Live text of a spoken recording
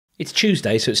it's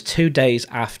Tuesday, so it's 2 days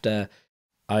after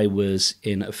I was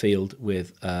in a field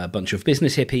with a bunch of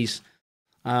business hippies,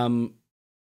 and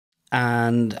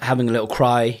having a little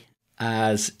cry,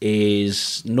 as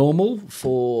is normal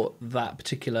for that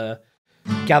particular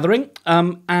gathering.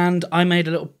 And I made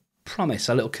a little promise,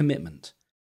 a little commitment.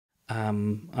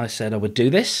 I said I would do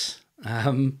this.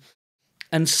 And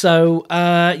so,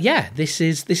 yeah, this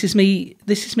is me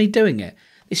doing it.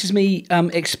 This is me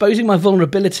exposing my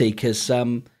vulnerability, because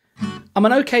I'm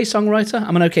an okay songwriter.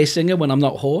 I'm an okay singer when I'm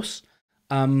not hoarse.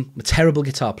 I'm a terrible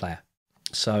guitar player.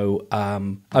 So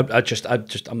I'm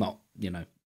not,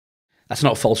 that's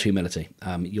not false humility.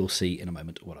 You'll see in a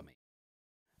moment what I mean.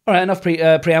 All right, enough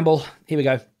preamble. Here we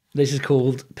go. This is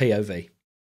called POV.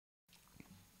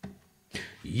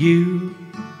 You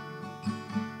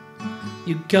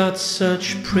got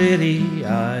such pretty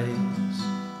eyes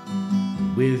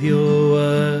with your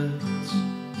words.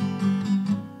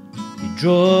 You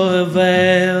draw a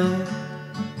veil.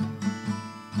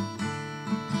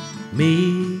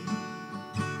 Me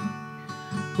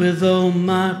with all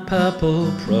my purple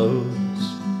prose,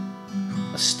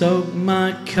 I stoke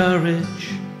my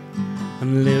courage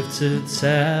and live to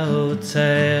tell a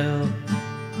tale.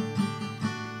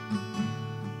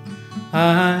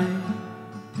 I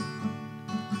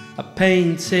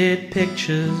painted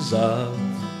pictures of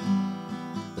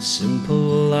a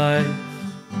simple life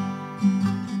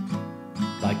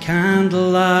by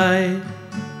candlelight.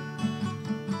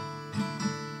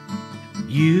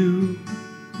 You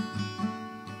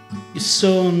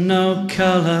saw no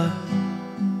color.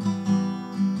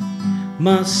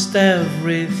 Must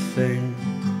everything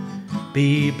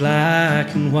be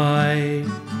black and white?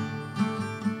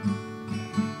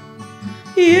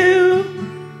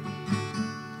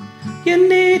 You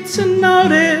need to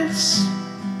notice.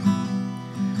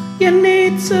 You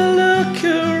need to look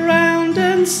around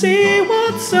and see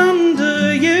what's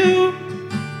under you.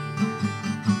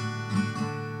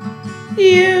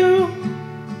 You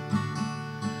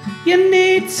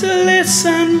need to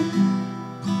listen,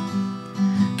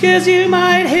 'cause you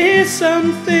might hear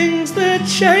some things that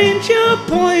change your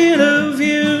point of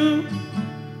view.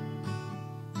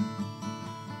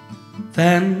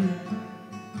 Then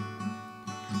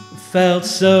it felt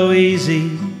so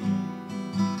easy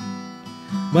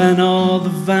when all the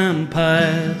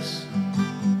vampires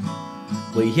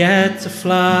were yet to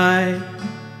fly.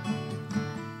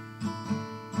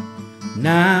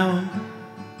 Now,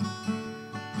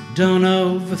 don't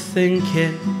overthink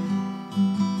it.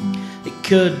 It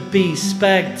could be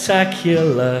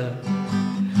spectacular,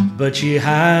 but you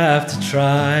have to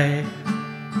try.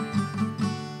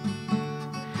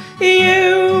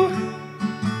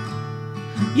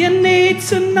 You need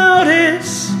to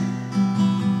notice.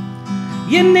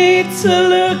 You need to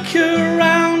look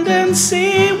around and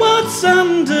see what's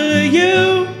under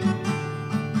you.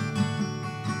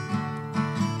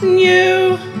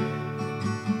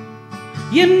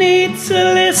 You need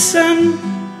to listen,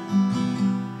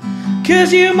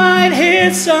 'cause you might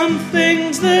hear some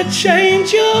things that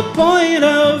change your point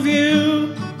of view.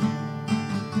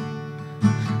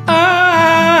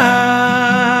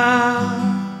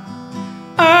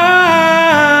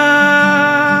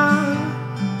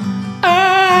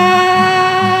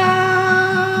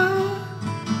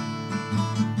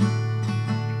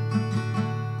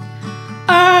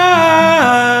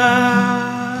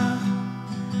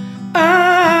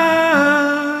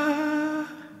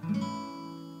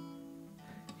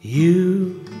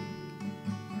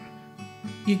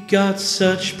 You got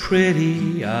such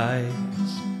pretty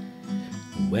eyes.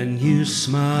 When you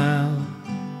smile,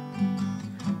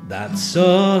 that's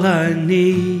all I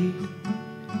need.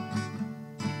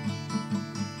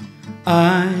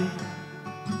 I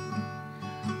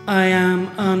am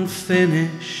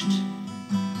unfinished.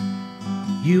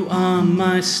 You are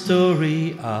my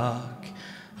story arc.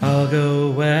 I'll go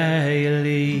where you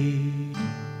lead.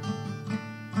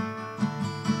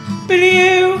 But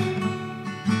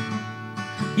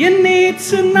you need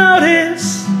to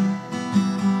notice.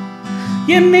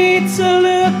 You need to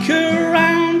look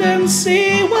around and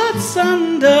see what's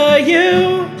under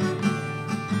you.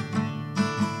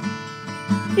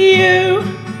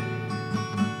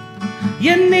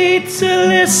 You need to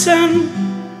listen,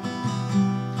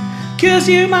 'cause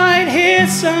you might hear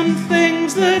some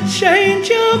things that change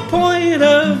your point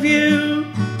of view.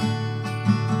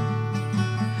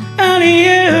 And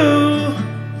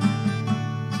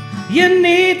you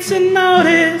need to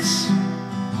notice.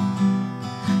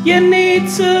 You need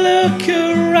to look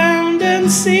around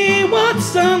and see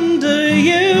what's under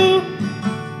you.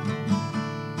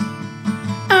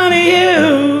 And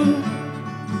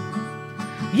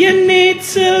you need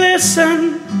to listen,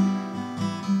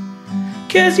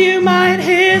 'cause you might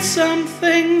hear some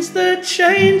things that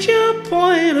change your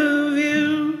point